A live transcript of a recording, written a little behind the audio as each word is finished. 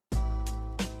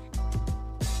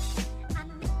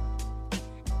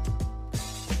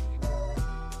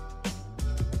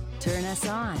turn us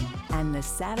on, and the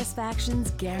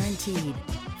satisfaction's guaranteed.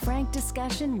 Frank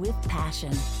discussion with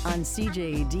passion on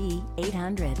CJAD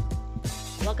 800.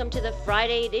 Welcome to the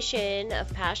Friday edition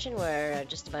of Passion, where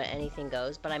just about anything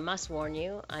goes. But I must warn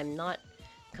you, I'm not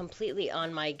completely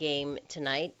on my game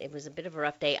tonight. It was a bit of a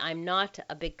rough day. I'm not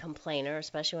a big complainer,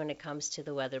 especially when it comes to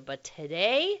the weather. But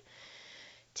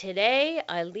Today,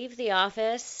 I leave the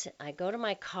office, I go to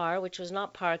my car, which was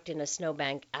not parked in a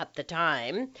snowbank at the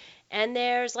time, and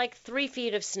there's like 3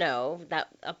 feet of snow that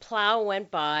a plow went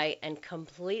by and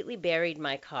completely buried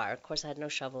my car. Of course, I had no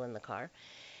shovel in the car.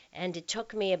 And it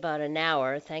took me about an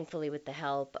hour, thankfully with the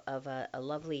help of a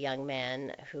lovely young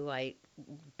man who I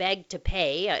begged to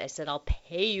pay. I said, I'll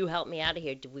pay you, help me out of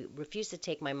here. We refused to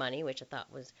take my money, which I thought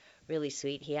was really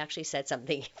sweet. He actually said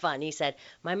something fun. He said,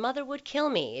 my mother would kill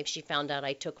me if she found out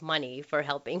I took money for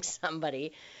helping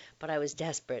somebody. But I was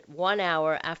desperate. 1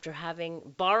 hour after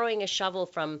borrowing a shovel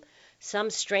from some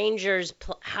stranger's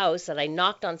house that I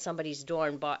knocked on somebody's door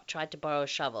and tried to borrow a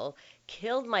shovel,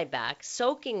 killed my back,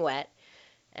 soaking wet.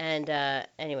 And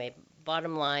anyway,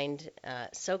 bottom line,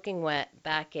 soaking wet,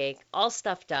 backache, all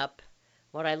stuffed up.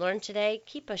 What I learned today,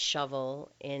 keep a shovel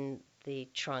in the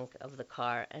trunk of the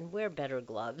car and wear better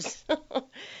gloves.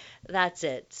 That's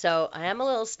it. So I am a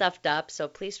little stuffed up, so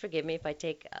please forgive me if I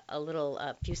take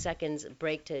a few seconds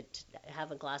break to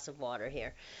have a glass of water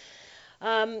here.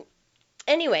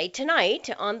 Anyway,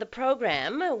 tonight on the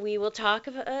program, we will talk,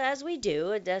 as we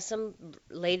do, some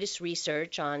latest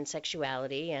research on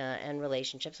sexuality and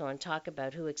relationships. I want to talk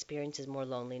about who experiences more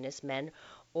loneliness, men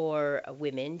or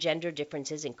women, gender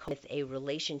differences with a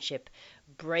relationship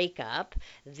breakup,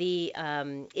 the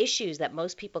issues that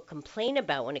most people complain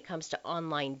about when it comes to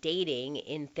online dating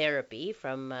in therapy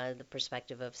from the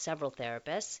perspective of several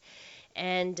therapists.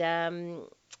 And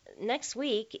next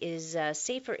week is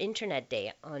Safer Internet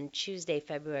Day on Tuesday,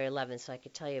 February 11th, so I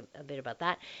could tell you a bit about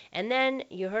that. And then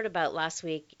you heard about last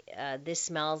week, This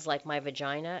Smells Like My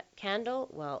Vagina candle.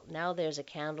 Well, now there's a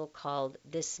candle called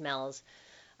This Smells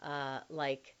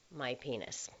Like My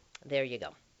Penis. There you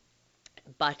go.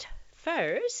 But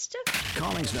first,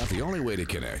 calling's not the only way to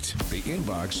connect. The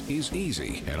inbox is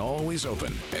easy and always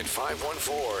open at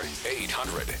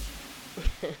 514-800.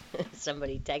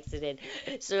 Somebody texted in.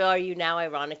 So are you now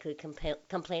ironically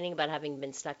complaining about having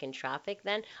been stuck in traffic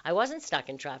then? I wasn't stuck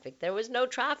in traffic. There was no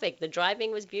traffic. The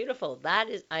driving was beautiful.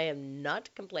 I am not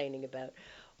complaining about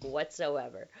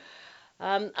whatsoever.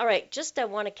 All right, just I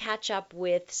want to catch up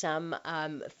with some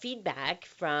feedback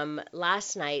from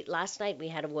last night. Last night we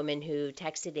had a woman who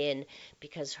texted in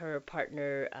because her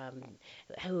partner,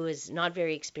 who is not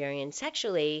very experienced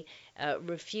sexually,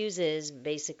 refuses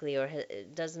basically or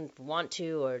doesn't want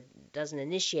to or doesn't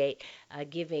initiate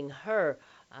giving her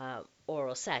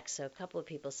oral sex. So a couple of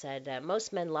people said,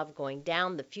 most men love going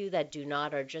down. The few that do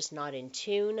not are just not in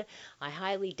tune. I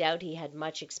highly doubt he had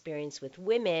much experience with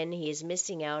women. He is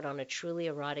missing out on a truly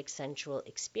erotic sensual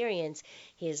experience.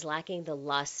 He is lacking the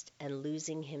lust and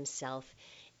losing himself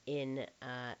in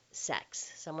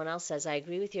sex. Someone else says, I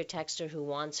agree with your texter who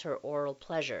wants her oral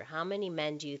pleasure. How many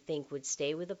men do you think would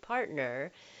stay with a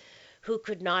partner who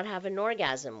could not have an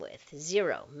orgasm with?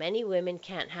 0. Many women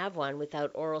can't have one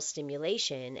without oral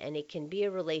stimulation, and it can be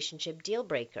a relationship deal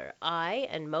breaker. I,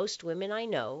 and most women I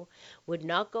know, would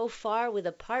not go far with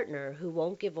a partner who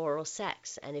won't give oral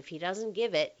sex, and if he doesn't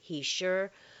give it, he sure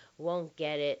won't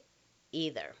get it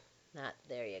either.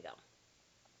 There you go.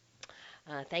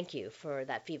 Thank you for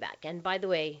that feedback. And by the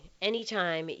way,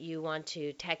 anytime you want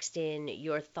to text in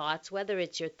your thoughts, whether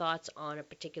it's your thoughts on a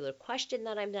particular question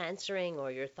that I'm answering or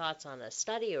your thoughts on a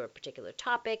study or a particular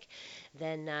topic,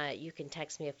 then you can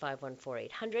text me at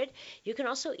 514-800. You can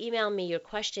also email me your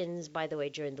questions, by the way,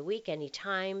 during the week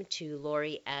anytime to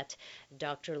Laurie at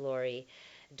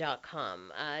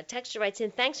drlaurie.com. Texter writes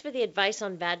in, thanks for the advice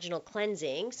on vaginal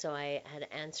cleansing. So I had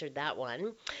answered that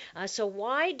one. So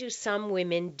why do some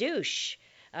women douche?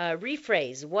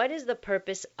 Rephrase, what is the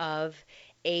purpose of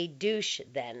a douche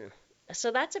then?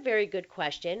 So that's a very good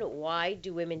question. Why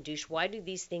do women douche? Why do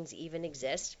these things even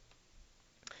exist?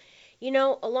 You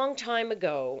know, a long time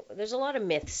ago, there's a lot of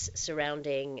myths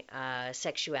surrounding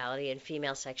sexuality and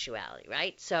female sexuality,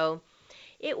 right? So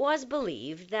it was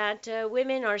believed that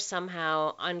women are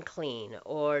somehow unclean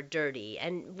or dirty,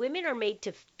 and women are made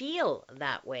to feel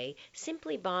that way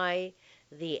simply by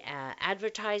the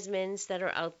advertisements that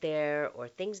are out there or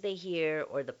things they hear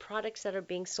or the products that are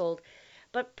being sold.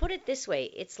 But put it this way,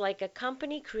 it's like a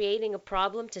company creating a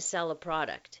problem to sell a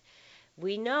product.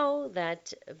 We know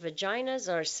that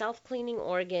vaginas are self-cleaning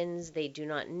organs. They do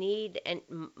not need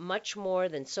much more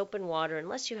than soap and water.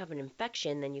 Unless you have an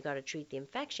infection, then you got to treat the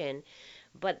infection.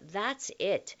 But that's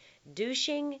it.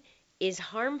 Douching is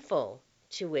harmful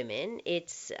to women.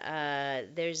 It's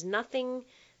there's nothing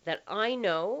that I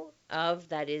know of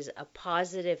that is a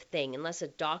positive thing, unless a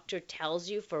doctor tells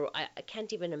you for, I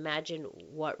can't even imagine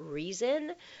what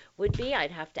reason would be.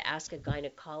 I'd have to ask a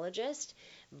gynecologist,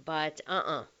 but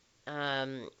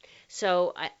um,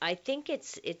 so I think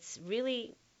it's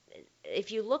really,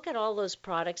 if you look at all those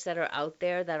products that are out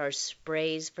there that are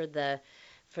sprays for the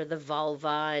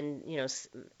vulva and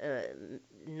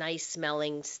nice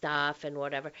smelling stuff and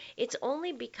whatever, it's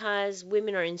only because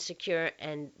women are insecure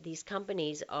and these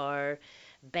companies are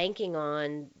banking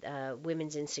on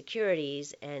women's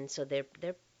insecurities, and so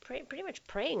they're pretty much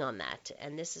preying on that,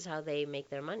 and this is how they make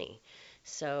their money.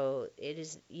 So it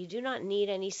is, you do not need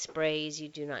any sprays, you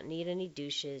do not need any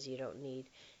douches, you don't need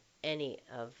any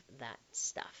of that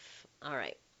stuff. All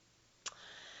right.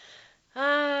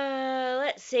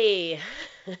 Let's see.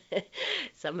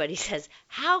 Somebody says,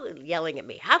 how, yelling at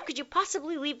me, how could you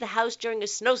possibly leave the house during a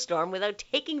snowstorm without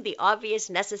taking the obvious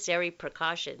necessary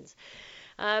precautions?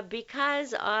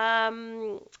 Because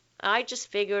I just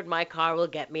figured my car will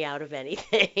get me out of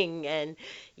anything. And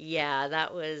yeah,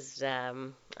 that was,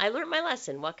 I learned my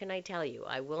lesson. What can I tell you?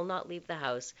 I will not leave the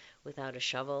house without a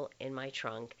shovel in my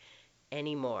trunk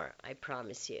anymore. I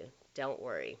promise you. Don't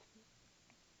worry.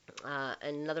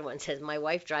 Another one says, my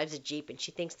wife drives a Jeep and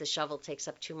she thinks the shovel takes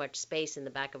up too much space in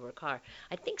the back of her car.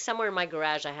 I think somewhere in my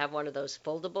garage I have one of those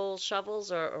foldable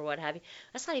shovels or what have you.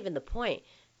 That's not even the point.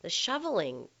 The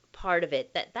shoveling part of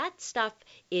it, that stuff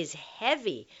is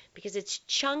heavy because it's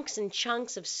chunks and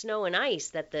chunks of snow and ice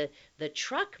that the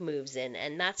truck moves in,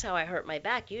 and that's how I hurt my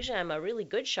back. Usually I'm a really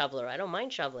good shoveler. I don't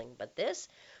mind shoveling, but this,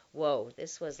 whoa,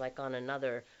 this was like on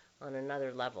another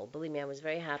level. Believe me, I was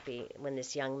very happy when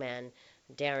this young man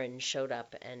Darren showed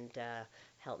up and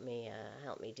helped me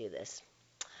do this.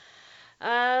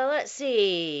 Let's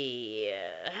see.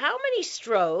 How many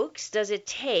strokes does it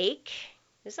take?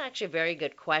 This is actually a very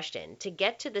good question. To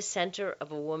get to the center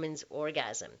of a woman's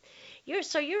orgasm. You're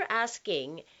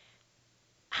asking,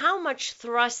 how much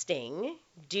thrusting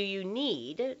do you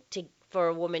need for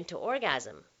a woman to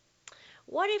orgasm?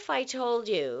 What if I told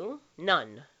you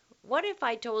none? What if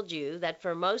I told you that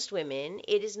for most women,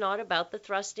 it is not about the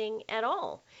thrusting at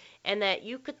all, and that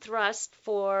you could thrust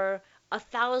for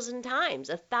 1,000 times,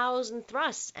 1,000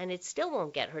 thrusts, and it still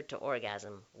won't get her to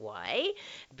orgasm? Why?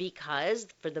 Because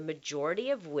for the majority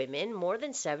of women, more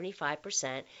than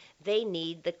 75%, they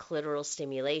need the clitoral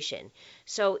stimulation.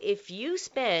 So if you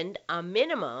spend a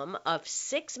minimum of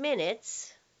 6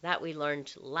 minutes, that we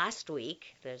learned last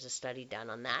week, there's a study done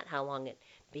on that, how long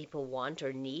people want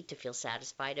or need to feel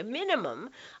satisfied, a minimum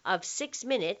of 6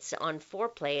 minutes on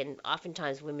foreplay, and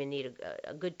oftentimes women need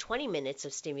a good 20 minutes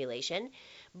of stimulation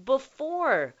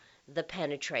before the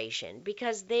penetration,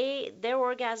 because their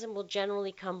orgasm will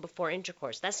generally come before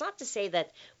intercourse. That's not to say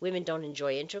that women don't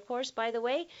enjoy intercourse, by the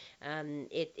way.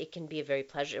 It can be a very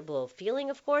pleasurable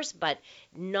feeling, of course, but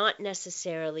not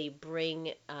necessarily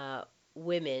bring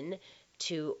women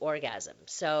to orgasm.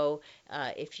 So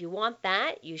if you want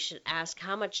that, you should ask,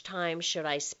 how much time should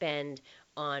I spend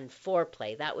on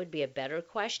foreplay? That would be a better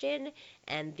question.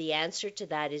 And the answer to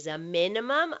that is a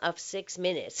minimum of 6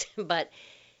 minutes. But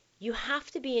you have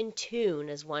to be in tune,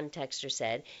 as one texter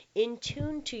said, in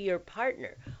tune to your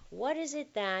partner. What is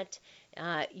it that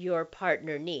your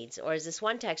partner needs? Or as this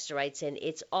one texter writes in,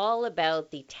 it's all about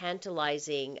the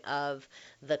tantalizing of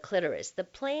the clitoris, the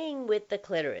playing with the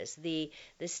clitoris, the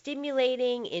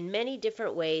stimulating in many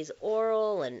different ways,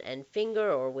 oral and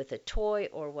finger or with a toy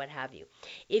or what have you.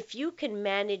 If you can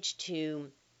manage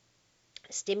to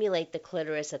stimulate the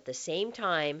clitoris at the same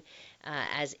time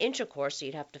as intercourse, so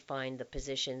you'd have to find the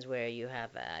positions where you have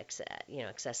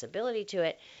accessibility to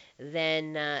it,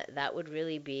 then that would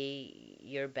really be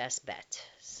your best bet.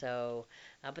 So,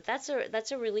 but that's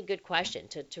a really good question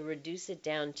to reduce it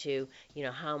down to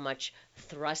how much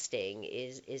thrusting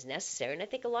is necessary. And I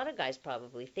think a lot of guys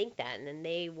probably think that, and then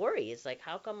they worry. It's like,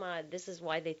 how come this is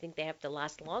why they think they have to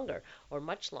last longer or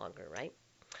much longer, right?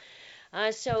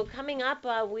 So coming up,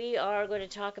 we are going to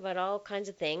talk about all kinds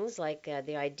of things like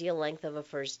the ideal length of a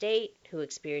first date, who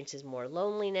experiences more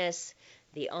loneliness,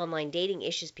 the online dating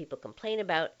issues people complain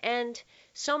about, and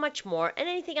so much more, and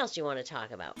anything else you want to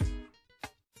talk about.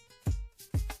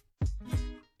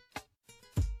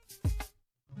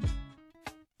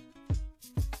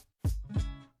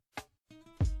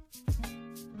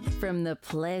 From the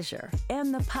pleasure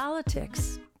and the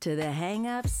politics to the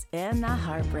hang-ups and the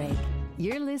heartbreak,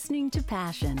 you're listening to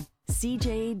Passion,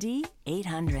 CJAD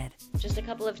 800. Just a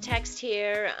couple of texts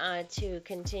here to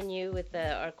continue with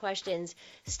our questions.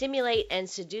 Stimulate and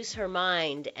seduce her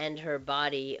mind, and her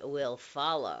body will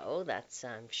follow. That's,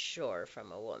 I'm sure,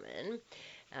 from a woman.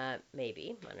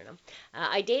 Maybe, I don't know.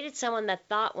 I dated someone that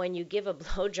thought when you give a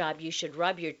blowjob you should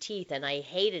rub your teeth, and I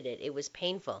hated it. It was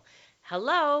painful.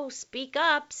 Hello, speak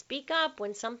up, speak up.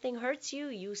 When something hurts you,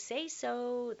 you say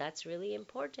so. That's really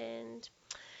important.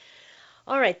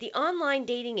 All right, the online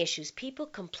dating issues people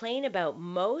complain about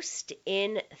most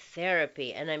in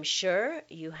therapy, and I'm sure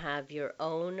you have your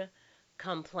own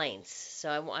complaints.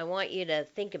 So I want you to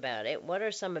think about it. What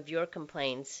are some of your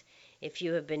complaints if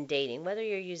you have been dating, whether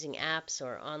you're using apps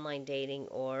or online dating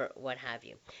or what have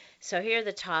you? So here are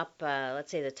the top,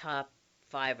 let's say the top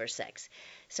 5 or 6.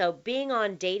 So being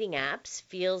on dating apps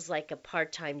feels like a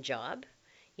part-time job.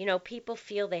 You know, people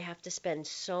feel they have to spend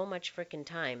so much freaking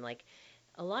time. Like,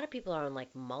 a lot of people are on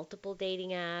like multiple dating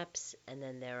apps, and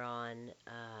then they're on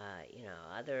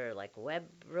other like web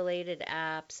related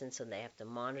apps, and so they have to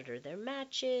monitor their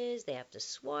matches, they have to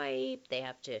swipe, they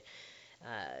have to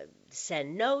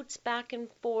send notes back and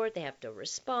forth, they have to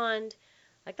respond.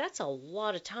 Like, that's a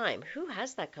lot of time. Who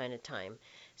has that kind of time?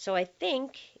 So I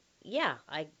think, yeah,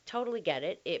 I totally get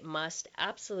it. It must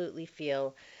absolutely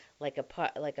feel like a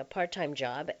part-time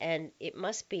job, and it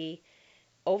must be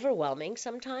overwhelming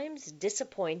sometimes,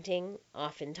 disappointing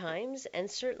oftentimes, and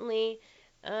certainly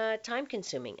time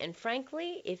consuming. And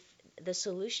frankly, if the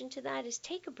solution to that is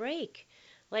take a break.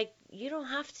 Like, you don't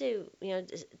have to,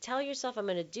 tell yourself, I'm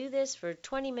going to do this for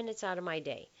 20 minutes out of my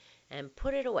day and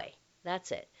put it away.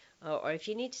 That's it. Or if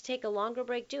you need to take a longer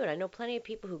break, do it. I know plenty of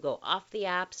people who go off the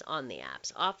apps, on the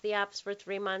apps, off the apps for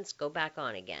 3 months, go back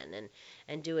on again,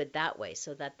 and do it that way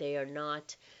so that they are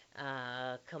not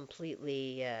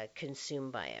completely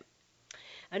consumed by it.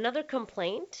 Another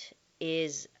complaint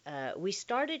is we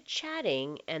started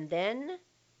chatting and then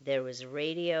there was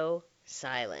radio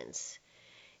silence.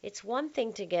 It's one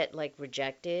thing to get like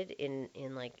rejected in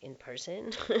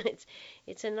person.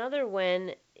 It's another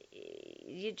when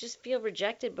you just feel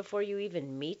rejected before you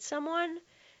even meet someone.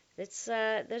 It's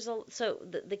so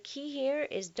the key here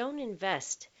is don't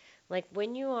invest. Like,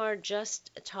 when you are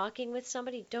just talking with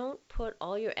somebody, don't put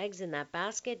all your eggs in that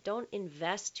basket. Don't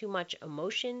invest too much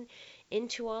emotion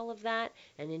into all of that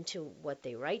and into what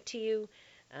they write to you.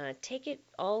 Take it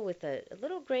all with a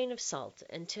little grain of salt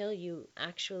until you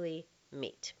actually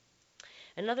meet.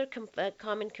 Another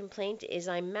common complaint is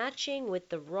I'm matching with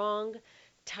the wrong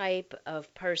type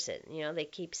of person. You know, they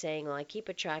keep saying, well, I keep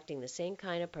attracting the same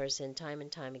kind of person time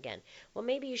and time again. Well,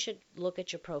 maybe you should look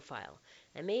at your profile,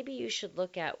 and maybe you should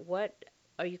look at what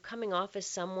are you coming off as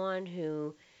someone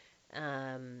who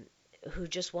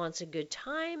just wants a good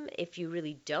time. If you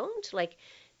really don't, like,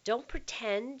 don't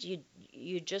pretend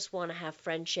you just want to have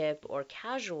friendship or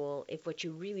casual if what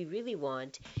you really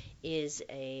want is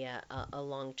a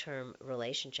long-term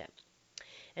relationship.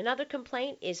 Another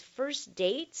complaint is first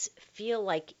dates feel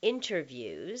like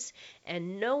interviews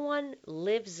and no one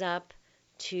lives up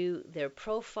to their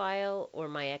profile or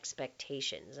my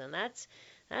expectations. And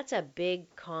that's a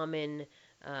big common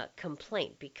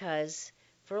complaint, because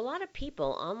for a lot of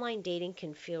people, online dating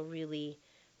can feel really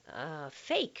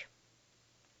fake,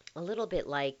 a little bit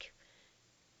like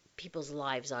people's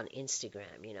lives on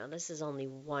Instagram. You know, this is only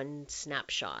one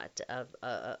snapshot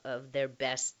of their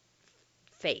best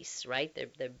face, right?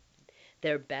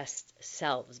 Their best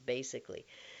selves, basically.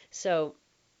 So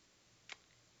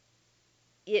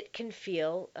it can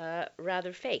feel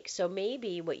rather fake. So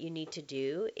maybe what you need to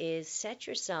do is set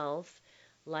yourself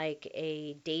like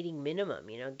a dating minimum.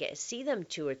 You know, see them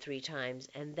 2 or 3 times,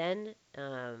 and then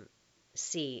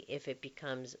see if it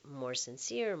becomes more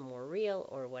sincere, more real,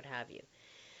 or what have you.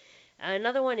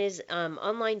 Another one is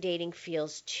online dating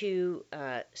feels too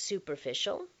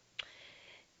superficial.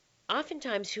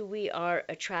 Oftentimes, who we are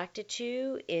attracted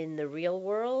to in the real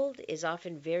world is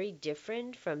often very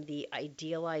different from the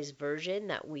idealized version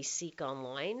that we seek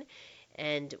online,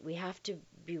 and we have to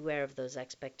beware of those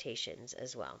expectations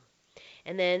as well.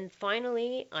 And then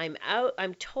finally, I'm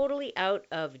totally out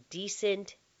of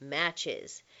decent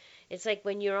matches. It's like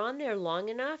when you're on there long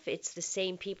enough, it's the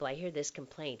same people. I hear this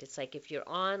complaint. It's like if you're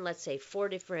on, let's say, 4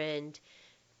 different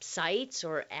sites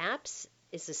or apps,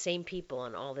 it's the same people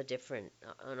on all the different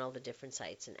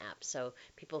sites and apps. So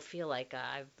people feel like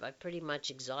I've pretty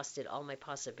much exhausted all my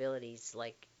possibilities,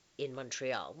 like in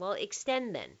Montreal. Well,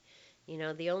 extend then. You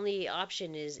know, the only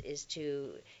option is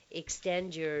to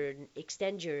extend your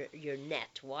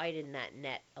net, widen that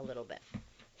net a little bit.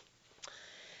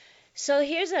 So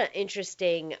here's an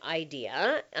interesting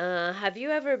idea. Have you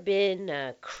ever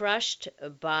been crushed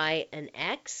by an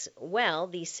ex? Well,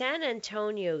 the San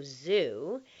Antonio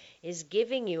Zoo is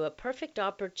giving you a perfect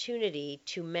opportunity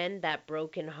to mend that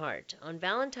broken heart. On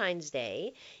Valentine's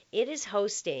Day, it is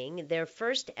hosting their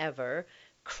first ever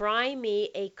Cry Me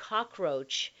a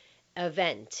Cockroach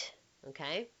event.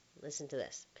 Okay? Listen to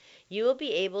this. You will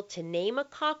be able to name a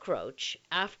cockroach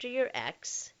after your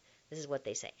ex. This is what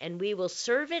they say. And we will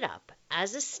serve it up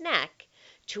as a snack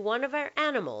to one of our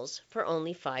animals for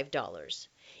only $5.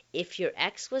 If your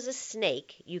ex was a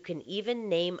snake, you can even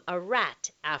name a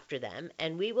rat after them,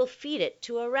 and we will feed it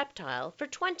to a reptile for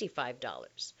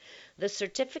 $25. The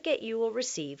certificate you will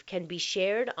receive can be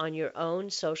shared on your own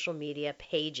social media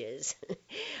pages.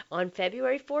 On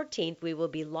February 14th, we will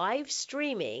be live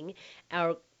streaming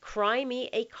our Cry Me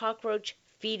a Cockroach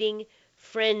feeding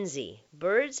frenzy.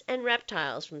 Birds and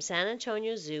reptiles from San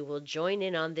Antonio Zoo will join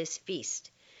in on this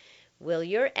feast. Will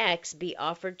your ex be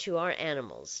offered to our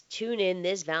animals? Tune in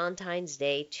this Valentine's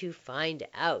Day to find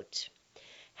out.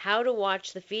 How to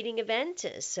watch the feeding event?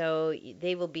 So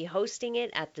they will be hosting it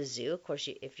at the zoo. Of course,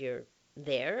 if you're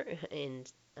there in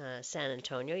San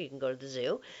Antonio, you can go to the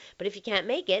zoo. But if you can't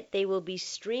make it, they will be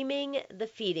streaming the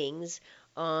feedings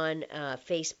on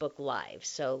Facebook Live.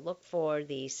 So look for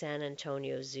the San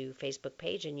Antonio Zoo Facebook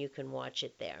page and you can watch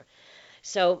it there.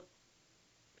 So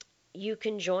you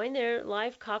can join their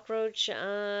live cockroach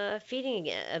feeding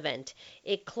event.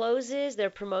 Their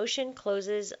promotion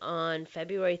closes on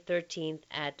February 13th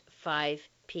at 5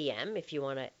 p.m. if you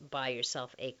want to buy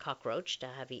yourself a cockroach to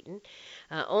have eaten.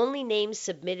 Only names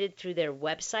submitted through their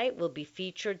website will be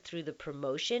featured through the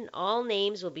promotion. All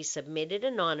names will be submitted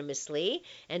anonymously,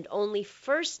 and only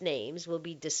first names will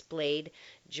be displayed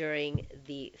during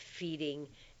the feeding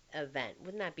event.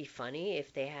 Wouldn't that be funny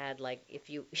if they had like if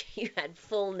you you had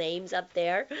full names up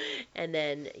there and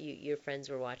then your friends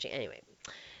were watching anyway.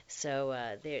 So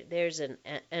there's an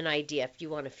idea if you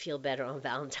want to feel better on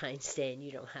Valentine's Day and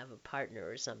you don't have a partner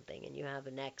or something and you have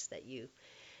an ex that you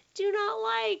do not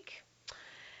like.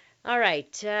 All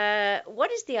right.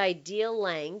 What is the ideal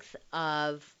length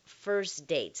of first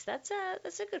dates? That's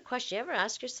a good question. You ever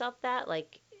ask yourself that?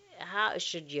 Like, how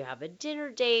should you have a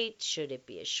dinner date? Should it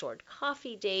be a short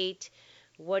coffee date?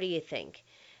 What do you think?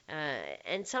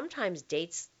 And sometimes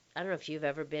dates. I don't know if you've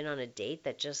ever been on a date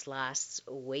that just lasts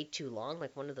way too long,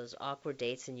 like one of those awkward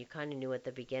dates, and you kind of knew at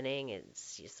the beginning, and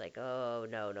it's just like, oh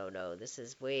no, no, no, this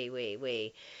is way, way,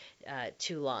 way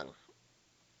too long.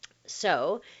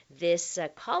 So, this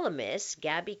columnist,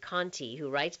 Gabby Conti, who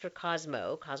writes for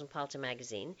Cosmopolitan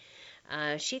magazine,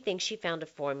 she thinks she found a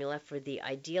formula for the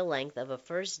ideal length of a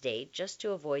first date just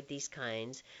to avoid these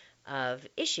kinds of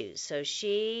issues. So,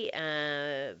 she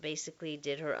basically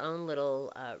did her own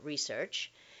little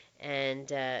research, and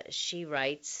she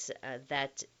writes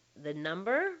that the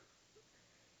number,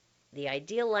 the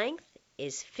ideal length,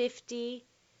 is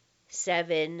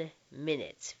 57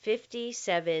 minutes.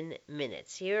 57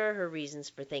 minutes. Here are her reasons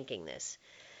for thinking this.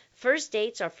 First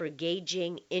dates are for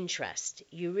gauging interest.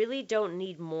 You really don't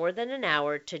need more than an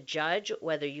hour to judge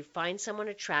whether you find someone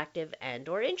attractive and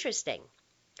or interesting.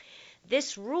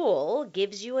 This rule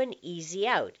gives you an easy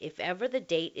out if ever the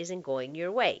date isn't going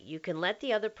your way. You can let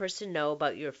the other person know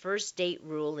about your first date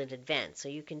rule in advance. So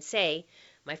you can say,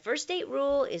 my first date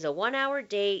rule is a 1 hour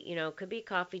date, could be a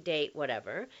coffee date,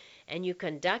 whatever, and you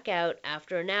can duck out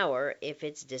after an hour if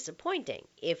it's disappointing.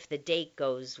 If the date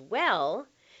goes well,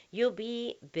 you'll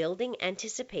be building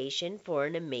anticipation for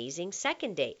an amazing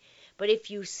second date. But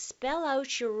if you spell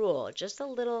out your rule, just a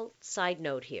little side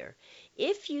note here,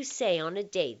 if you say on a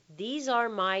date, these are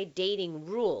my dating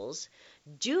rules,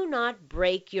 do not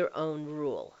break your own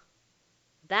rule.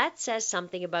 That says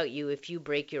something about you if you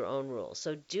break your own rule.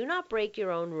 So do not break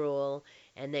your own rule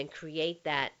and then create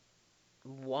that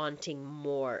wanting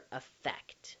more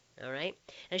effect. All right.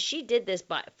 And she did this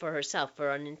for herself for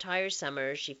an entire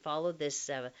summer. She followed this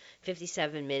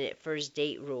 57-minute first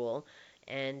date rule.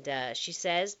 And she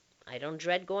says, I don't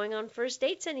dread going on first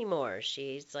dates anymore.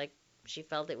 She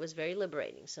felt it was very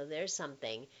liberating. So there's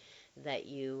something that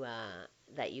you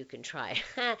can try.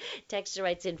 Texter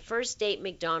writes in, first date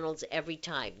McDonald's every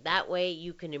time. That way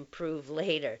you can improve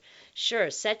later. Sure,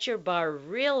 set your bar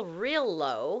real, real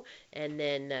low and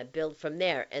then build from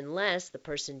there, unless the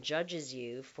person judges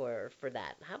you for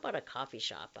that. How about a coffee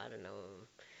shop? I don't know.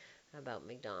 How about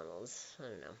McDonald's? I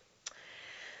don't know.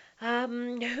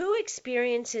 Who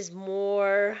experiences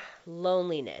more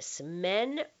loneliness,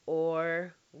 men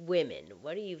or women?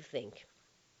 What do you think?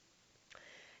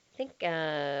 think,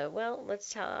 well,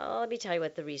 let me tell you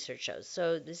what the research shows.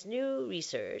 So, this new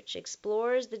research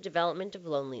explores the development of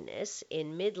loneliness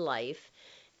in midlife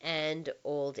and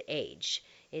old age.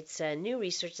 It's new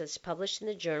research that's published in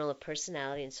the Journal of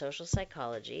Personality and Social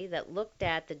Psychology that looked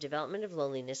at the development of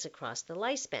loneliness across the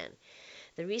lifespan.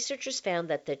 The researchers found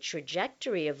that the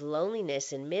trajectory of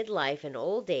loneliness in midlife and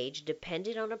old age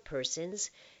depended on a person's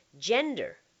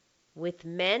gender, with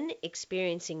men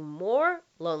experiencing more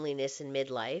loneliness in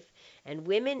midlife and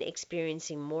women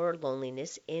experiencing more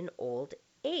loneliness in old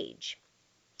age.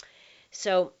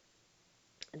 So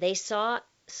they saw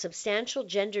substantial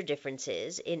gender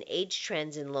differences in age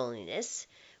trends in loneliness,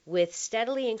 with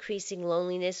steadily increasing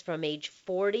loneliness from age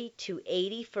 40 to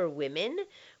 80 for women,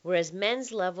 whereas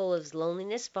men's level of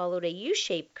loneliness followed a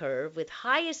U-shaped curve with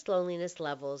highest loneliness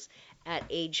levels at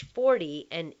age 40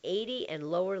 and 80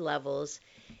 and lower levels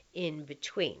in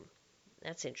between.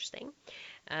 That's interesting.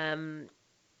 Um,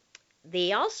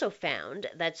 they also found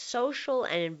that social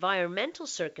and environmental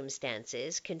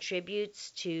circumstances contributes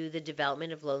to the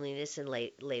development of loneliness in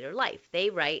later life.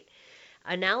 They write,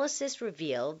 analysis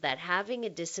revealed that having a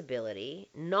disability,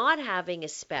 not having a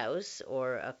spouse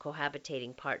or a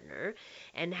cohabitating partner,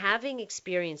 and having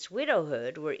experienced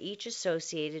widowhood were each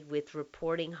associated with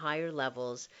reporting higher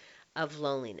levels of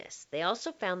loneliness. They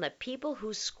also found that people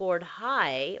who scored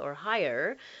high or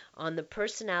higher on the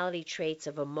personality traits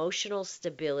of emotional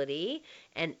stability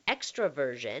and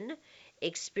extroversion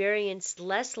experienced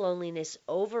less loneliness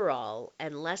overall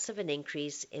and less of an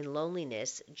increase in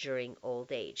loneliness during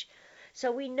old age.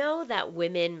 So we know that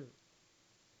women,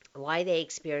 why they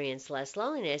experience less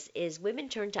loneliness is women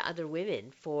turn to other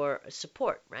women for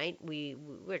support, right?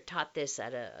 We're taught this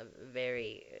at a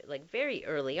very, like, very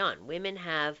early on. Women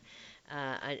have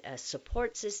a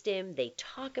support system. They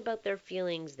talk about their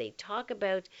feelings. They talk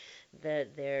about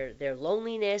their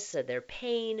loneliness, their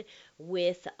pain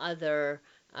with other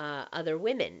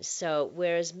women. So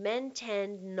whereas men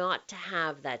tend not to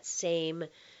have that same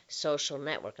social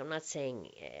network. I'm not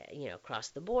saying, across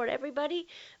the board everybody,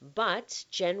 but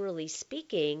generally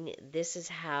speaking, this is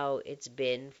how it's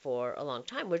been for a long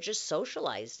time. We're just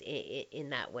socialized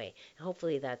in that way.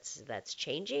 Hopefully that's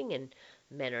changing, and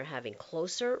men are having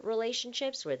closer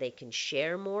relationships where they can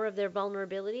share more of their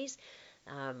vulnerabilities.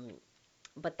 Um,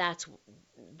 but that's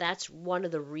one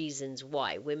of the reasons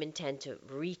why women tend to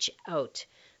reach out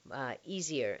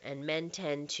easier, and men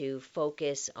tend to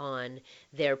focus on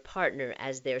their partner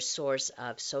as their source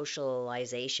of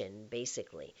socialization,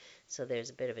 basically. So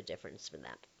there's a bit of a difference with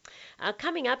that.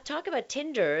 Coming up, talk about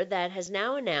Tinder that has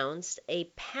now announced a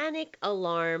panic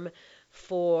alarm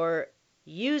for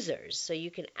users. So you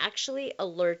can actually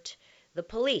alert the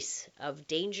police of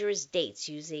dangerous dates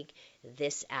using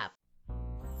this app.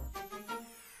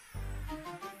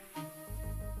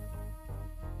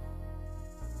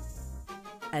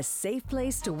 A safe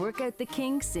place to work out the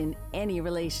kinks in any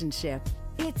relationship.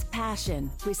 It's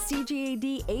Passion with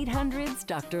CJAD 800's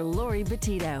Dr. Laurie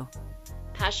Betito.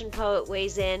 Passion Poet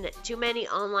weighs in. Too many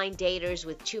online daters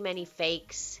with too many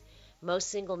fakes. Most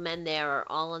single men there are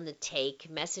all on the take.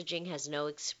 Messaging has no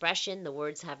expression. The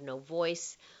words have no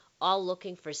voice. All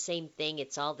looking for same thing.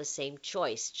 It's all the same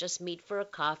choice. Just meet for a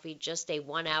coffee. Just a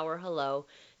 1 hour hello.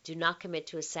 Do not commit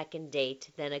to a second date.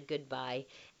 Then a goodbye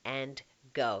and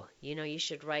go. You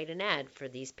should write an ad for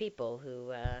these people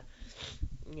who,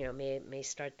 may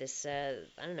start this, I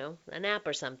don't know, an app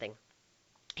or something.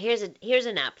 Here's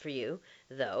an app for you,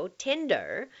 though.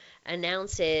 Tinder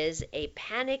announces a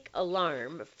panic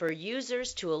alarm for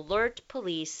users to alert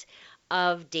police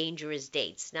of dangerous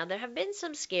dates. Now, there have been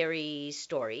some scary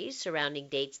stories surrounding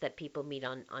dates that people meet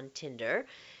on Tinder.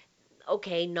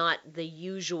 Okay, not the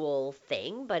usual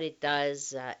thing, but it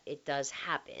does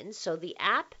happen. So the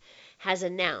app has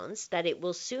announced that it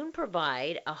will soon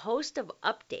provide a host of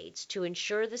updates to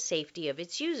ensure the safety of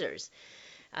its users.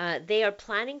 They are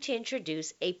planning to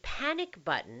introduce a panic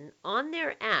button on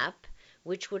their app,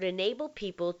 which would enable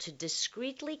people to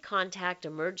discreetly contact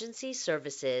emergency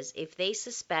services if they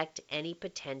suspect any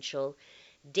potential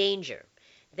danger.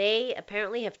 They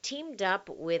apparently have teamed up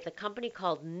with a company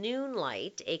called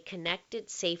Noonlight, a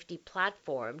connected safety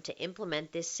platform, to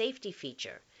implement this safety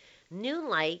feature.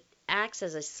 Noonlight acts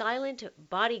as a silent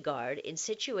bodyguard in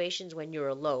situations when you're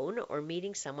alone or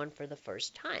meeting someone for the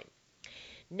first time.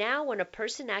 Now, when a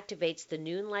person activates the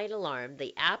Noonlight alarm,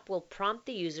 the app will prompt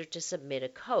the user to submit a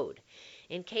code.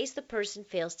 In case the person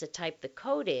fails to type the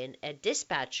code in, a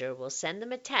dispatcher will send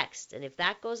them a text, and if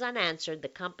that goes unanswered, the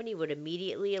company would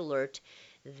immediately alert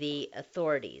the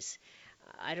authorities.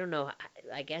 I don't know,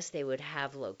 I guess they would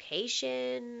have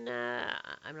location.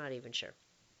 I'm not even sure.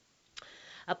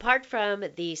 Apart from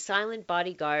the silent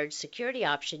bodyguard security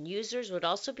option, users would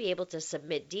also be able to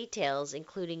submit details,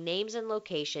 including names and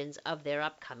locations of their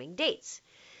upcoming dates.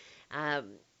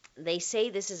 Um, they say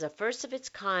this is a first of its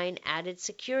kind added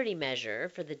security measure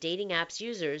for the dating app's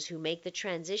users who make the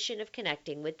transition of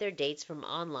connecting with their dates from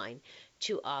online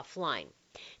to offline.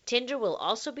 Tinder will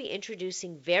also be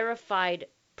introducing verified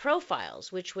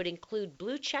profiles, which would include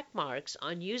blue check marks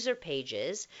on user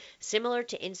pages, similar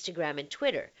to Instagram and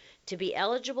Twitter. To be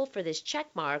eligible for this check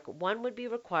mark, one would be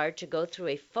required to go through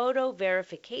a photo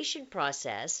verification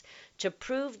process to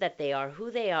prove that they are, who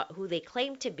they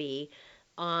claim to be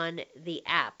on the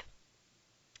app.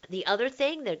 The other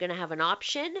thing, they're going to have an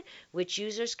option which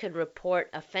users can report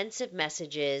offensive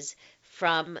messages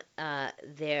from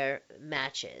their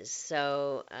matches.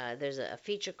 So there's a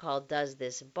feature called Does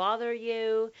This Bother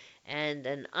You? And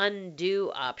an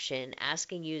undo option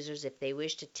asking users if they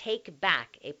wish to take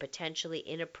back a potentially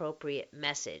inappropriate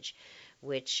message,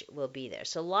 which will be there.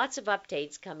 So lots of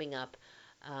updates coming up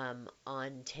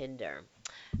on Tinder.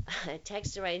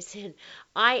 Texter writes in,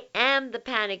 I am the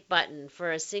panic button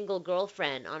for a single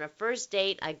girlfriend. On a first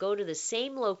date, I go to the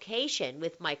same location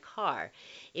with my car.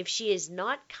 If she is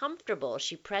not comfortable,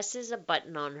 she presses a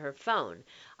button on her phone.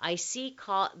 I see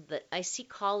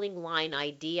calling line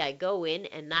ID. I go in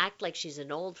and act like she's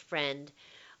an old friend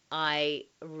I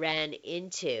ran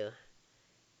into.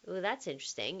 Ooh, that's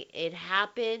interesting. It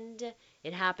happened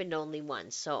only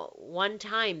once. So one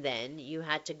time then you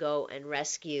had to go and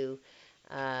rescue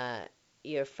uh,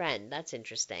 your friend. That's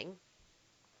interesting.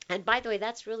 And by the way,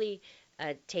 that's really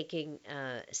taking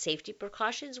safety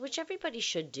precautions, which everybody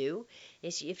should do.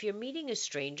 Is if you're meeting a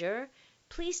stranger,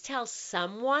 please tell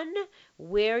someone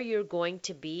where you're going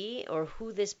to be or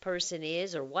who this person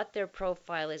is or what their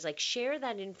profile is. Like, share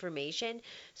that information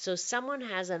so someone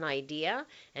has an idea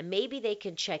and maybe they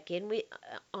can check in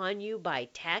on you by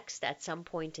text at some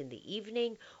point in the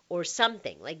evening or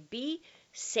something. Like, be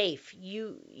safe.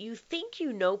 You think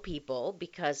you know people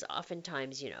because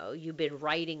oftentimes, you've been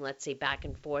writing, let's say, back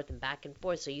and forth,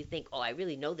 so you think, oh, I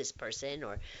really know this person,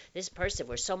 or this person,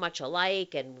 we're so much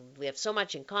alike and we have so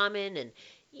much in common, and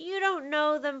you don't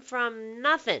know them from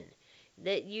nothing.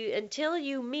 That you Until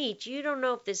you meet, you don't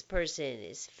know if this person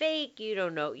is fake. You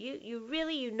don't know.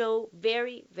 You know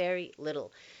very, very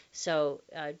little. So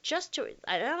I'm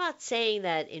not saying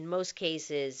that in most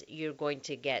cases you're going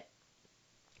to get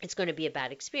it's going to be a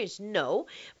bad experience. No,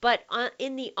 but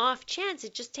in the off chance,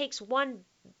 it just takes one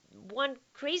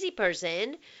crazy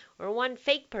person or one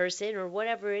fake person or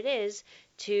whatever it is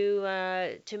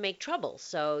to make trouble.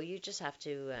 So you just have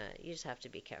to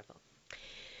be careful.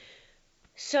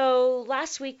 So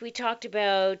last week we talked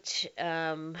about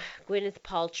Gwyneth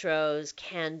Paltrow's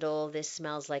candle, This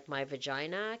Smells Like My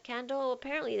Vagina candle.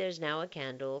 Apparently there's now a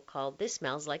candle called This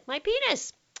Smells Like My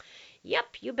Penis.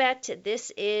 Yep, you bet.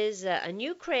 This is a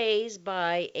new craze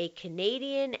by a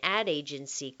Canadian ad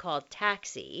agency called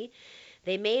Taxi.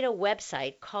 They made a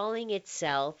website calling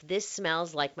itself This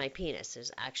Smells Like My Penis.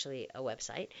 There's actually a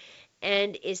website.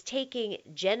 And is taking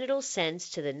genital sense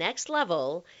to the next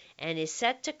level and is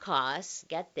set to cost,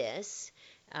 get this,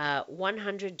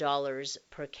 $100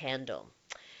 per candle.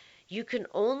 You can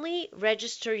only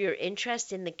register your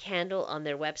interest in the candle on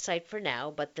their website for now,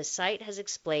 but the site has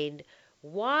explained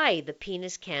why the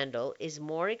penis candle is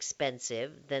more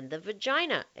expensive than the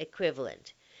vagina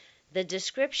equivalent. The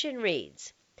description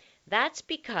reads, that's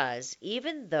because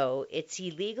even though it's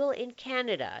illegal in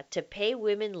Canada to pay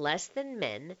women less than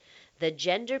men, the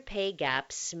gender pay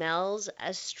gap smells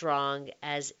as strong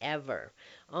as ever.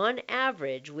 On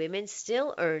average, women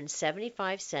still earn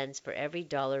 75 cents for every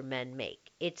dollar men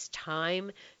make. It's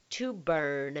time to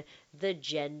burn the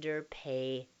gender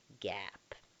pay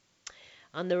gap.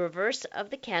 On the reverse of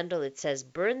the candle, it says,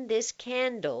 burn this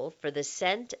candle for the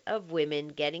scent of women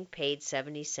getting paid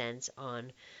 70 cents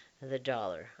on the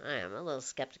dollar. I am a little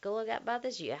skeptical about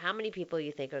this. How many people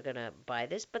you think are going to buy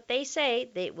this? But they say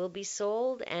they will be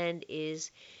sold and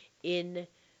is in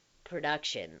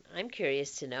production. I'm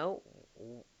curious to know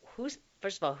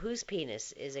first of all, whose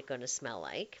penis is it going to smell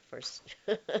like? First,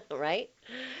 right?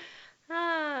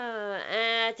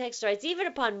 Text writes, even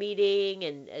upon meeting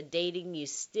and dating, you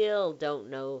still don't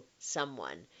know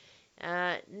someone.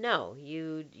 No,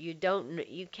 you don't.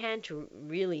 You can't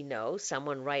really know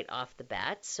someone right off the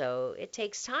bat. So it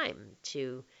takes time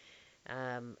to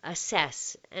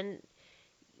assess. And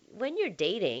when you're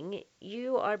dating,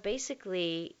 you are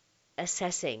basically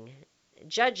assessing,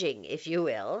 judging, if you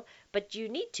will. But you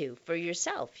need to for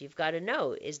yourself. You've got to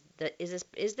know, is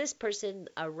this person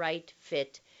a right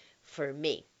fit for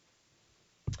me?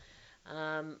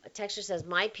 A texter says,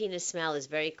 my penis smell is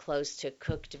very close to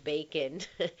cooked bacon.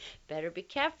 Better be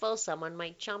careful. Someone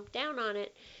might chomp down on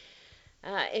it.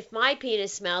 If my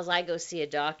penis smells, I go see a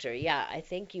doctor. Yeah, I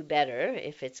think you better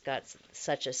if it's got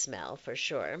such a smell, for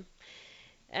sure.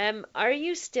 Are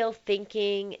you still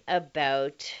thinking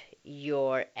about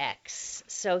your ex?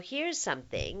 So here's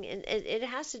something, and it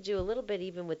has to do a little bit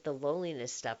even with the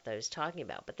loneliness stuff that I was talking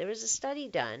about. But there was a study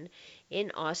done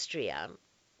in Austria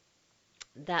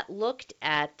that looked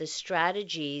at the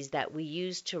strategies that we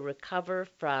use to recover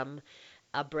from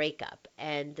a breakup.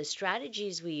 And the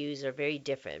strategies we use are very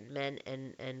different, men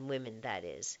and women, that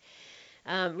is.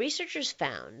 Researchers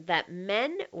found that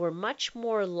men were much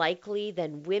more likely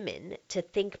than women to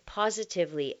think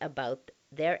positively about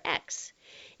their ex.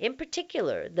 In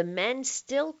particular, the men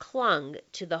still clung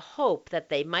to the hope that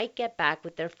they might get back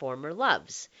with their former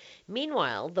loves.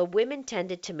 Meanwhile, the women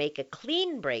tended to make a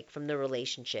clean break from the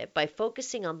relationship by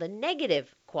focusing on the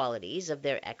negative qualities of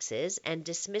their exes and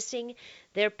dismissing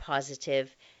their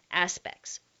positive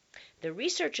aspects. The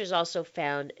researchers also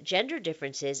found gender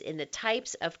differences in the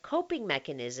types of coping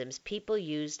mechanisms people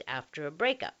used after a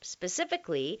breakup.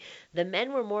 Specifically, the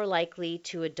men were more likely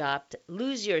to adopt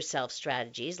lose yourself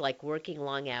strategies like working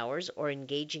long hours or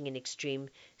engaging in extreme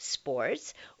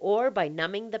sports, or by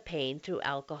numbing the pain through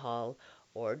alcohol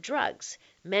or drugs.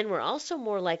 Men were also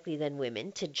more likely than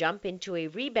women to jump into a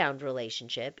rebound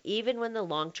relationship even when the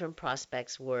long term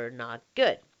prospects were not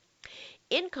good.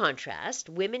 In contrast,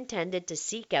 women tended to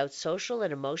seek out social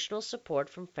and emotional support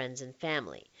from friends and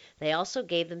family. They also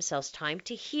gave themselves time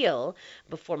to heal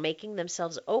before making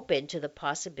themselves open to the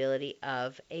possibility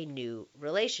of a new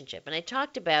relationship. And I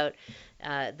talked about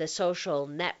the social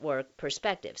network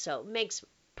perspective. So it makes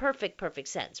perfect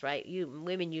sense, right?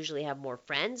 Women usually have more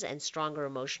friends and stronger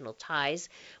emotional ties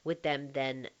with them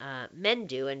than men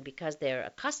do, and because they're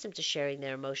accustomed to sharing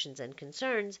their emotions and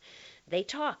concerns, they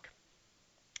talk.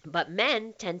 But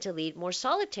men tend to lead more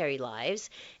solitary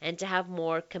lives and to have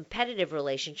more competitive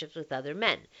relationships with other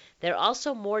men. They're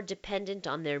also more dependent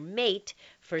on their mate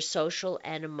for social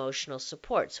and emotional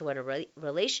support. So when a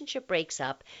relationship breaks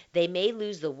up, they may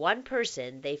lose the one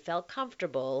person they felt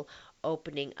comfortable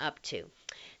opening up to.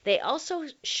 They also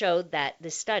showed that the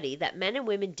study that men and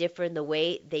women differ in the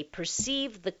way they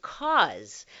perceive the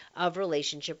cause of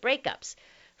relationship breakups.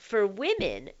 For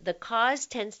women, the cause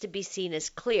tends to be seen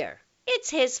as clear.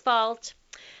 It's his fault.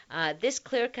 This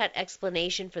clear cut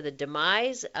explanation for the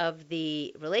demise of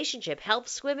the relationship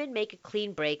helps women make a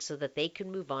clean break so that they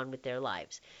can move on with their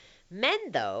lives. Men,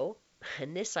 though,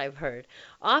 and this I've heard,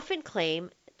 often claim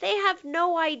they have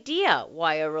no idea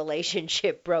why a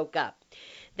relationship broke up.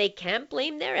 They can't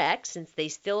blame their ex since they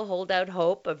still hold out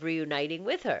hope of reuniting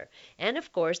with her. And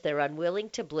of course, they're unwilling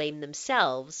to blame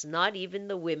themselves. Not even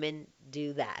the women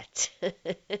do that.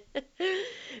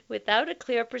 Without a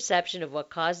clear perception of what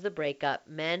caused the breakup,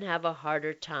 men have a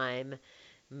harder time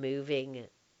moving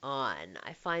on.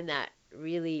 I find that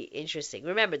really interesting.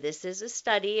 Remember, this is a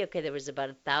study. Okay, there was about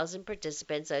 1,000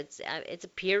 participants, so it's a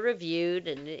peer reviewed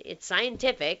and it's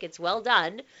scientific. It's well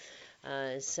done.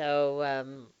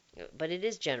 But it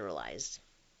is generalized.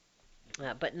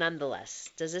 But nonetheless,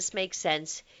 does this make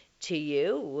sense to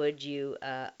you? Would you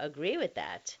agree with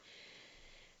that?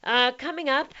 Coming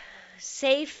up,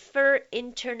 Safer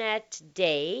Internet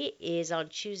Day is on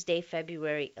Tuesday,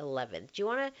 February 11th. Do you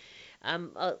want to?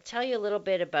 I'll tell you a little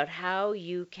bit about how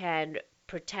you can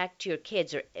protect your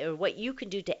kids, or what you can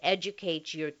do to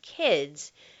educate your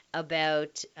kids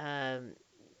about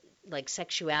like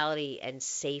sexuality and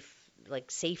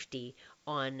safety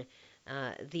on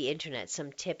the internet.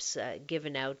 Some tips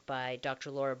given out by Dr.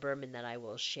 Laura Berman that I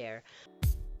will share.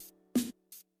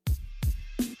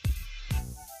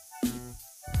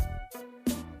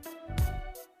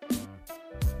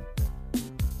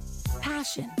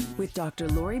 Passion with Dr.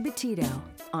 Laurie Betito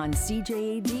on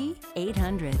CJAD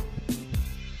 800.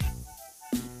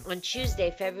 On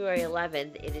Tuesday, February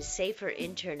 11th, it is Safer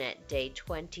Internet Day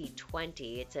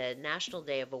 2020. It's a national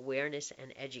day of awareness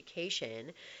and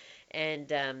education. And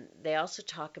they also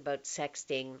talk about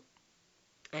sexting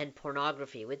and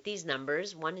pornography. With these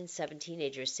numbers, 1 in 7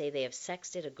 teenagers say they have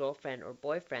sexted a girlfriend or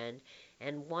boyfriend,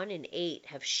 and 1 in 8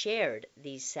 have shared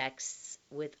these sexts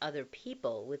with other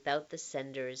people without the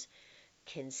sender's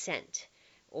consent,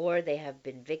 or they have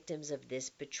been victims of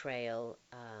this betrayal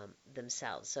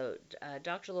themselves. So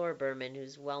Dr. Laura Berman,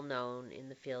 who's well known in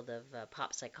the field of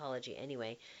pop psychology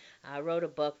anyway, wrote a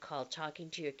book called Talking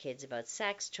to Your Kids About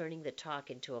Sex, Turning the Talk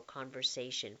into a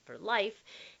Conversation for Life,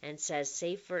 and says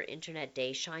Safer Internet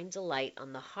Day shines a light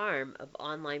on the harm of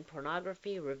online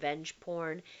pornography, revenge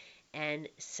porn, and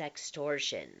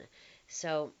sextortion.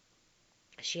 So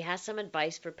She has some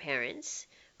advice for parents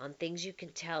on things you can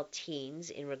tell teens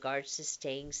in regards to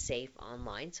staying safe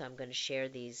online. So I'm going to share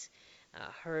these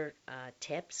her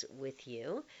tips with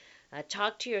you.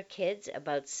 Talk to your kids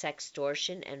about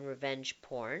sextortion and revenge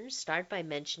porn. Start by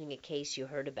mentioning a case you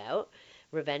heard about,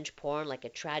 revenge porn, like a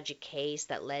tragic case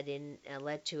that led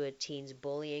to a teen's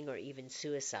bullying or even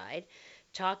suicide.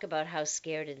 Talk about how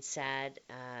scared and sad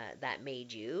that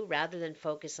made you, rather than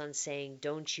focus on saying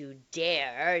 "Don't you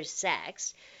dare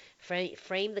sext."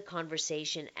 Frame the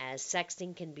conversation as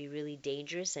sexting can be really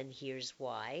dangerous, and here's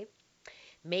why.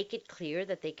 Make it clear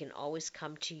that they can always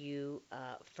come to you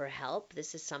for help.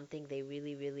 This is something they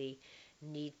really, really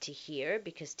need to hear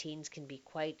because teens can be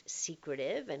quite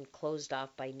secretive and closed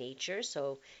off by nature.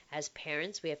 So, as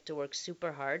parents, we have to work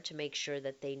super hard to make sure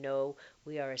that they know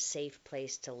we are a safe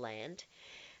place to land.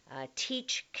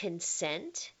 Teach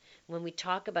consent. When we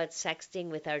talk about sexting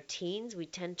with our teens, we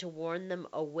tend to warn them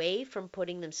away from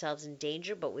putting themselves in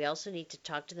danger, but we also need to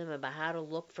talk to them about how to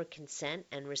look for consent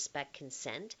and respect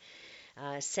consent.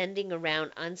 Sending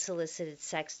around unsolicited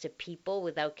sex to people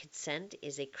without consent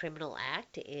is a criminal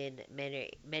act in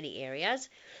many areas,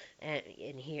 and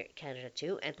in here Canada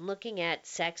too. And looking at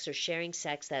sex or sharing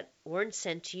sex that weren't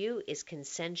sent to you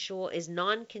is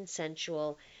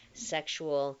non-consensual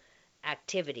sexual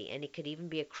activity, and it could even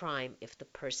be a crime if the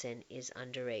person is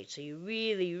underage. So you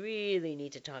really, really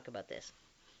need to talk about this.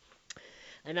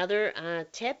 Another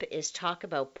tip is talk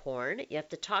about porn. You have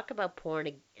to talk about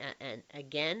porn and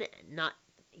again, not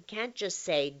you can't just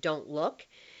say don't look.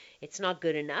 It's not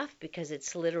good enough because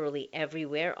it's literally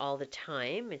everywhere all the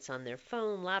time. It's on their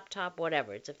phone, laptop,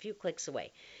 whatever. It's a few clicks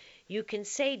away. You can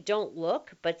say don't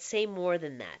look, but say more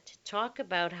than that. Talk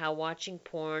about how watching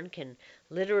porn can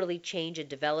literally change a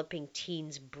developing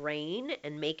teen's brain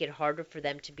and make it harder for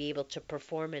them to be able to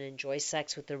perform and enjoy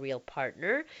sex with a real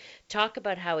partner. Talk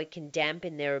about how it can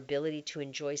dampen their ability to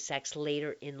enjoy sex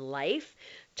later in life.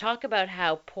 Talk about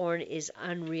how porn is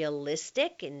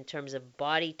unrealistic in terms of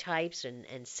body types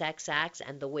and sex acts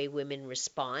and the way women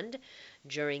respond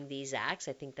during these acts.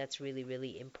 I think that's really,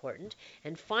 really important.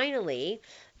 And finally,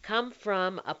 come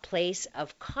from a place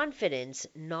of confidence,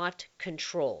 not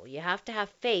control. You have to have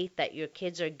faith that your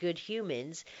kids are good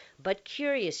humans, but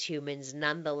curious humans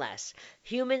nonetheless.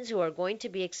 Humans who are going to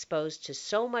be exposed to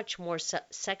so much more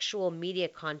sexual media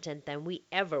content than we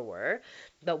ever were,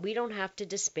 but we don't have to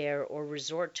despair or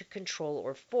resort to control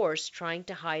or force trying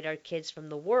to hide our kids from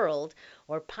the world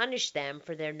or punish them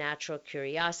for their natural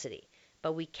curiosity.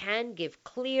 But we can give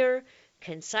clear,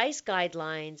 concise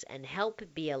guidelines and help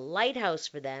be a lighthouse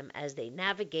for them as they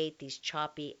navigate these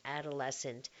choppy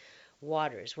adolescent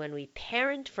waters. When we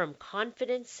parent from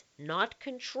confidence, not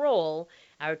control,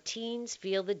 our teens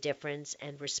feel the difference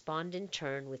and respond in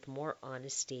turn with more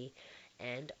honesty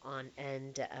and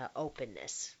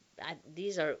openness.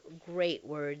 These are great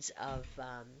words of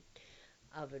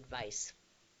advice.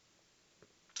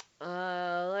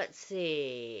 Let's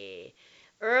see.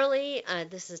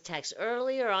 This is text.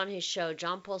 Earlier on his show,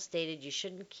 John Paul stated you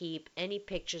shouldn't keep any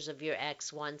pictures of your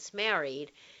ex once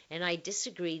married, and I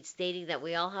disagreed, stating that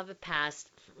we all have a past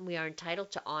we are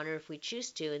entitled to honor if we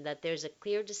choose to, and that there's a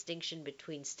clear distinction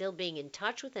between still being in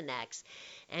touch with an ex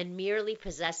and merely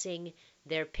possessing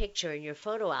their picture in your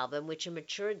photo album, which a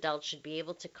mature adult should be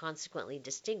able to consequently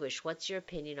distinguish. What's your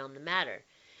opinion on the matter?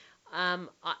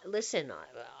 Listen,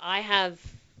 I have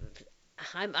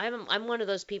I'm one of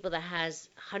those people that has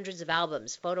hundreds of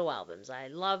albums, photo albums. I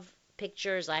love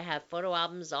pictures. I have photo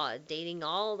albums dating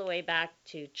all the way back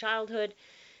to childhood,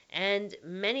 and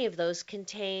many of those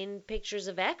contain pictures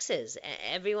of exes.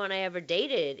 Everyone I ever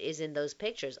dated is in those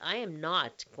pictures. I am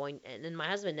not going, and my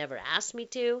husband never asked me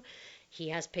to. He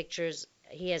has pictures.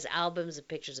 He has albums of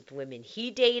pictures of women he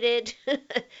dated.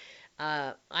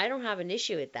 I don't have an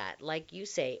issue with that. Like you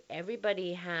say,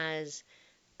 everybody has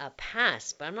a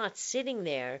past, but I'm not sitting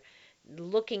there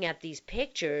looking at these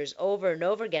pictures over and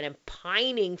over again and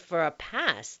pining for a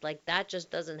past. Like that just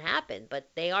doesn't happen. But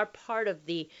they are part of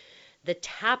the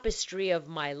tapestry of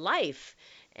my life,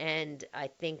 and I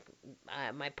think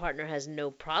my partner has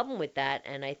no problem with that,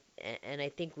 and I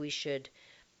think we should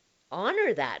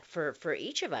honor that for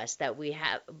each of us that we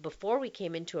have before we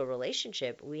came into a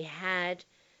relationship. We had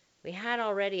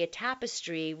already a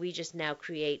tapestry. We just now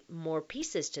create more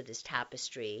pieces to this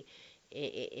tapestry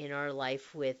in our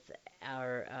life with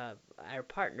our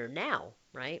partner now,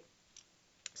 right?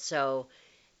 So,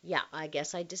 yeah, I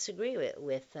guess I disagree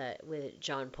with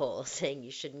John Paul saying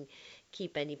you shouldn't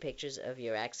keep any pictures of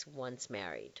your ex once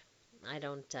married. I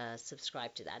don't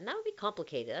subscribe to that, and that would be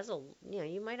complicated.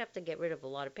 You might have to get rid of a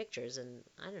lot of pictures, and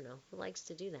I don't know who likes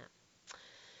to do that.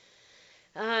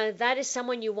 That is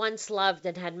someone you once loved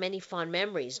and had many fond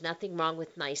memories. Nothing wrong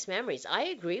with nice memories. I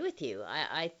agree with you.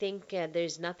 I think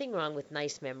there's nothing wrong with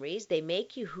nice memories. They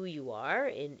make you who you are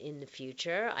in the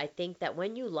future. I think that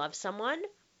when you love someone,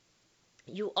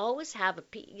 you always have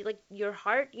like your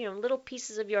heart, little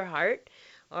pieces of your heart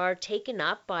are taken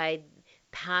up by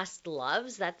past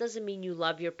loves. That doesn't mean you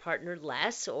love your partner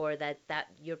less, or that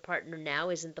your partner now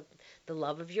isn't the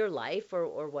love of your life,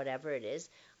 or whatever it is.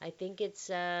 I think it's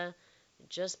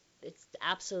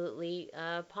absolutely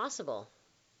possible.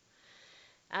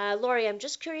 Laurie, I'm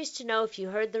just curious to know if you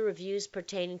heard the reviews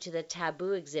pertaining to the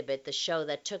Taboo exhibit, the show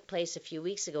that took place a few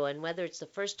weeks ago, and whether it's the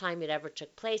first time it ever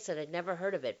took place, and I'd never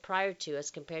heard of it prior to, as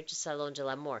compared to Salon de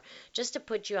l'Amour. Just to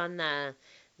put you on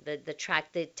the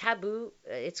track, the Taboo,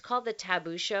 it's called the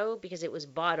Taboo Show because it was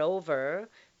bought over.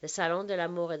 The Salon de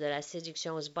l'Amour et de la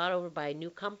Séduction was bought over by a new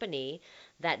company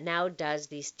that now does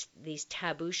these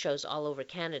taboo shows all over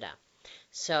Canada.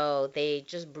 So they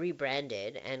just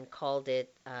rebranded and called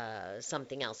it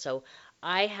something else. So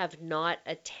I have not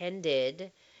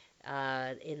attended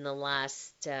in the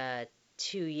last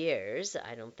 2 years,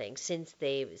 I don't think, since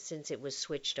it was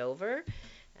switched over.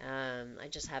 I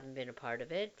just haven't been a part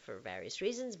of it for various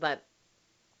reasons, but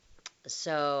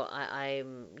so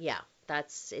I'm yeah,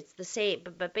 that's it's the same,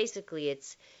 but basically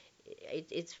it's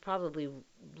probably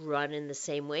run in the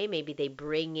same way. Maybe they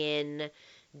bring in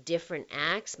different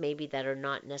acts, maybe that are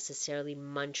not necessarily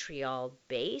Montreal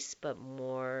based, but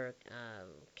more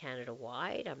Canada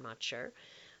wide. I'm not sure.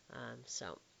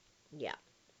 So, yeah.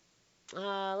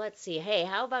 Let's see. Hey,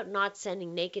 how about not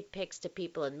sending naked pics to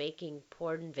people and making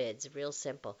porn vids? Real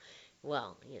simple.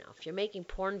 Well, if you're making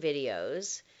porn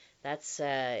videos, that's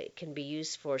can be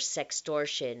used for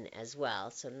sextortion as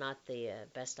well. So not the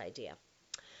best idea.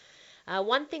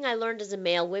 One thing I learned as a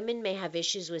male, women may have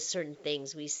issues with certain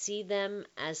things. We see them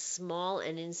as small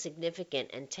and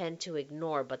insignificant and tend to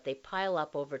ignore, but they pile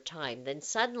up over time. Then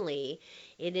suddenly,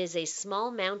 it is a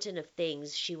small mountain of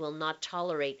things she will not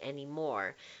tolerate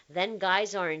anymore. Then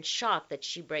guys are in shock that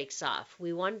she breaks off.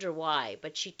 We wonder why,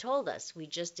 but she told us. We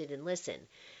just didn't listen.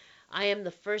 I am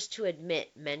the first to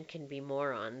admit men can be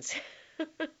morons.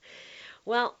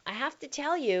 Well, I have to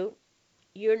tell you,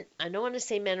 I don't want to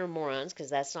say men are morons because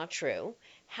that's not true.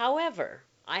 However,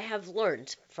 I have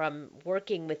learned from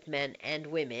working with men and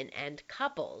women and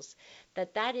couples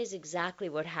that is exactly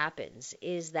what happens,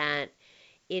 is that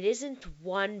it isn't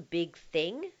one big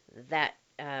thing that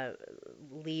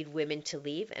lead women to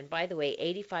leave. And by the way,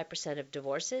 85% of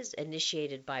divorces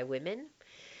initiated by women.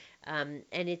 And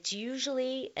it's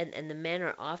usually, and the men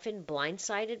are often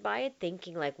blindsided by it,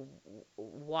 thinking like,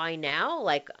 why now?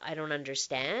 Like, I don't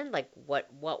understand. Like,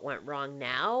 what went wrong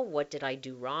now? What did I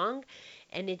do wrong?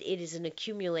 And it is an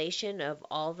accumulation of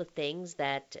all the things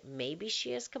that maybe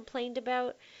she has complained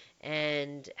about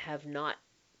and have not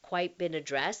quite been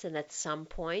addressed. And at some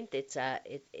point, it's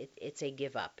a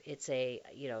give up. It's a,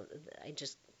 I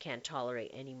just can't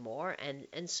tolerate anymore.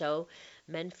 And so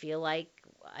men feel like,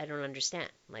 I don't understand.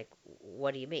 Like,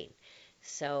 what do you mean?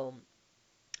 So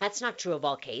that's not true of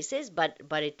all cases, but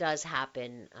it does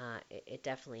happen. It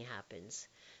definitely happens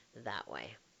that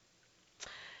way.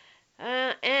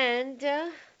 And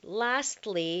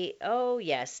lastly, oh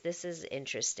yes, this is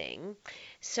interesting.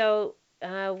 So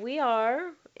we are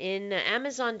in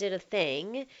Amazon did a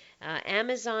thing.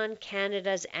 Amazon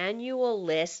Canada's annual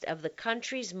list of the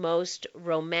country's most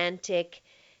romantic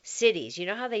cities. You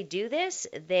know how they do this?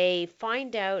 They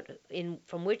find out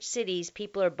from which cities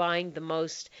people are buying the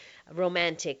most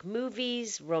romantic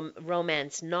movies,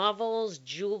 romance novels,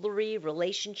 jewelry,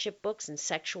 relationship books, and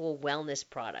sexual wellness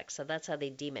products. So that's how they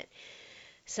deem it.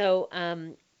 So,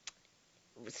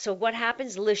 so what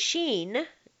happens? Lachine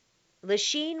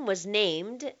was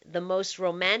named the most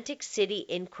romantic city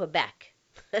in Quebec.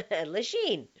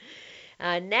 Lachine.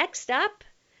 Next up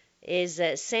is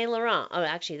Saint Laurent. Oh,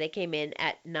 actually, they came in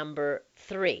at number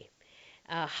 3.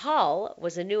 Hull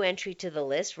was a new entry to the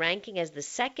list, ranking as the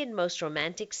second most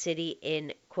romantic city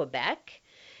in Quebec.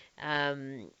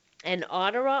 And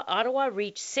Ottawa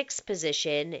reached 6th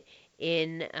position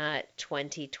in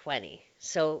 2020.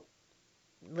 So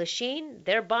Lachine,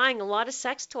 they're buying a lot of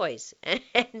sex toys and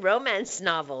romance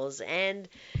novels and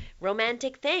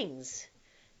romantic things.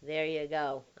 There you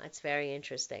go. That's very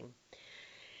interesting.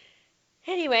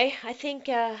 Anyway, I think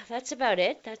that's about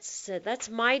it. That's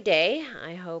my day.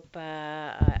 I hope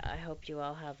you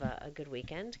all have a good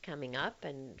weekend coming up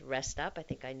and rest up. I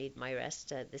think I need my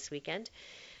rest this weekend.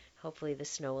 Hopefully the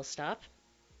snow will stop.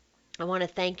 I want to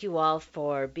thank you all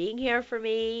for being here for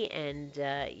me, and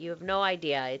you have no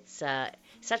idea. It's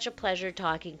such a pleasure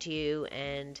talking to you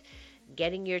and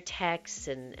getting your texts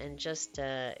and just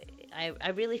I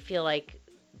really feel like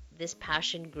this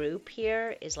passion group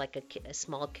here is like a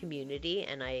small community,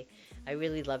 and I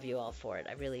really love you all for it.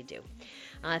 I really do.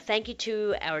 Thank you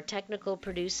to our technical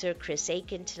producer, Chris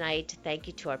Aiken, tonight. Thank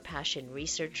you to our passion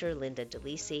researcher, Linda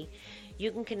DeLisi. You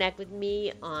can connect with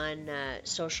me on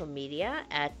social media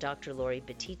at Dr. Laurie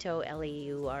Betito,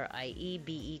 LaurieBetito.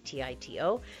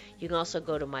 You can also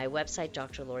go to my website,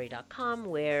 drlaurie.com,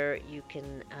 where you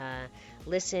can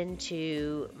listen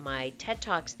to my TED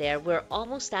Talks there. We're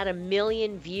almost at 1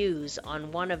 million views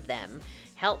on one of them.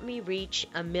 Help me reach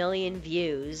 1 million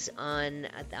views on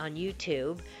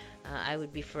YouTube. I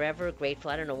would be forever grateful.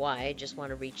 I don't know why. I just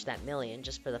want to reach that million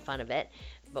just for the fun of it.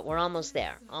 But we're almost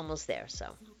there. Almost there.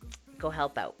 So go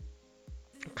help out.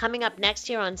 Coming up next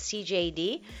year on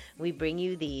CJD, we bring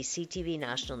you the CTV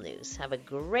National News. Have a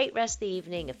great rest of the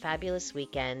evening, a fabulous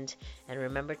weekend, and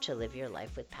remember to live your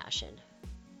life with passion.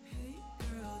 Hey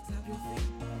girl, tap your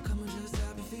feet.